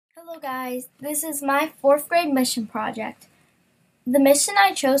Hello guys, this is my 4th grade mission project. The mission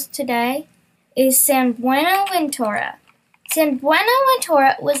I chose today is San Buenaventura. San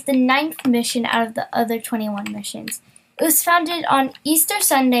Buenaventura was the 9th mission out of the other 21 missions. It was founded on Easter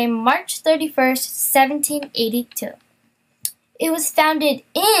Sunday, March 31st, 1782. It was founded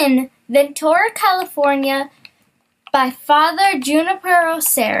in Ventura, California by Father Junipero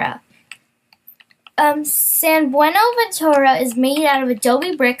Serra. San Buenaventura is made out of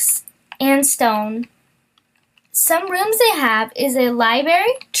adobe bricks and stone. Some rooms they have is a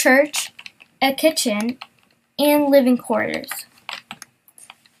library, church, a kitchen, and living quarters.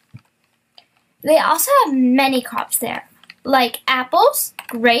 They also have many crops there, like apples,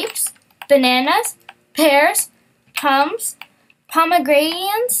 grapes, bananas, pears, plums,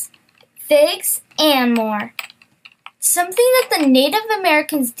 pomegranates, figs, and more. Something that the Native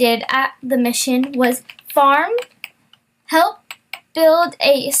Americans did at the mission was farm, help build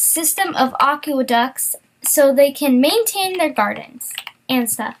a system of aqueducts so they can maintain their gardens and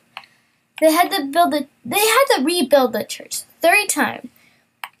stuff. They had to rebuild the church 3 times.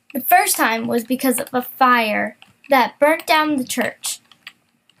 The first time was because of a fire that burnt down the church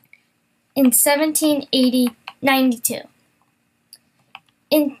in 1792.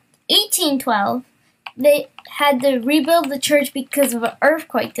 In 1812, they had to rebuild the church because of an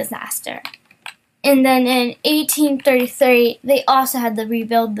earthquake disaster. And then in 1833, they also had to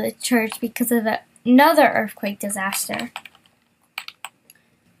rebuild the church because of another earthquake disaster.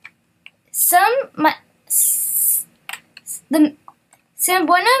 The San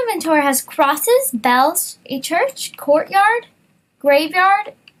Buenaventura has crosses, bells, a church, courtyard,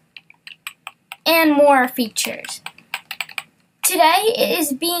 graveyard, and more features. Today, it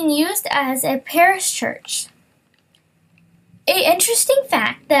is being used as a parish church. An interesting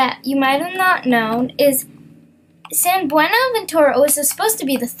fact that you might have not known is San Buenaventura was supposed to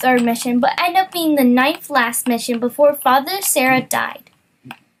be the 3rd mission, but ended up being the 9th last mission before Father Serra died.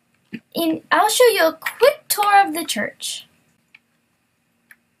 And I'll show you a quick tour of the church.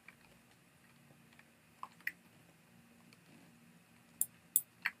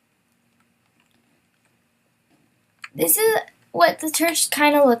 This is what the church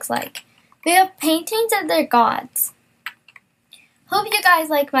kind of looks like. They have paintings of their gods. Hope you guys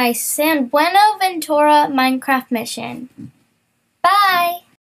like my San Buenaventura Minecraft mission. Bye!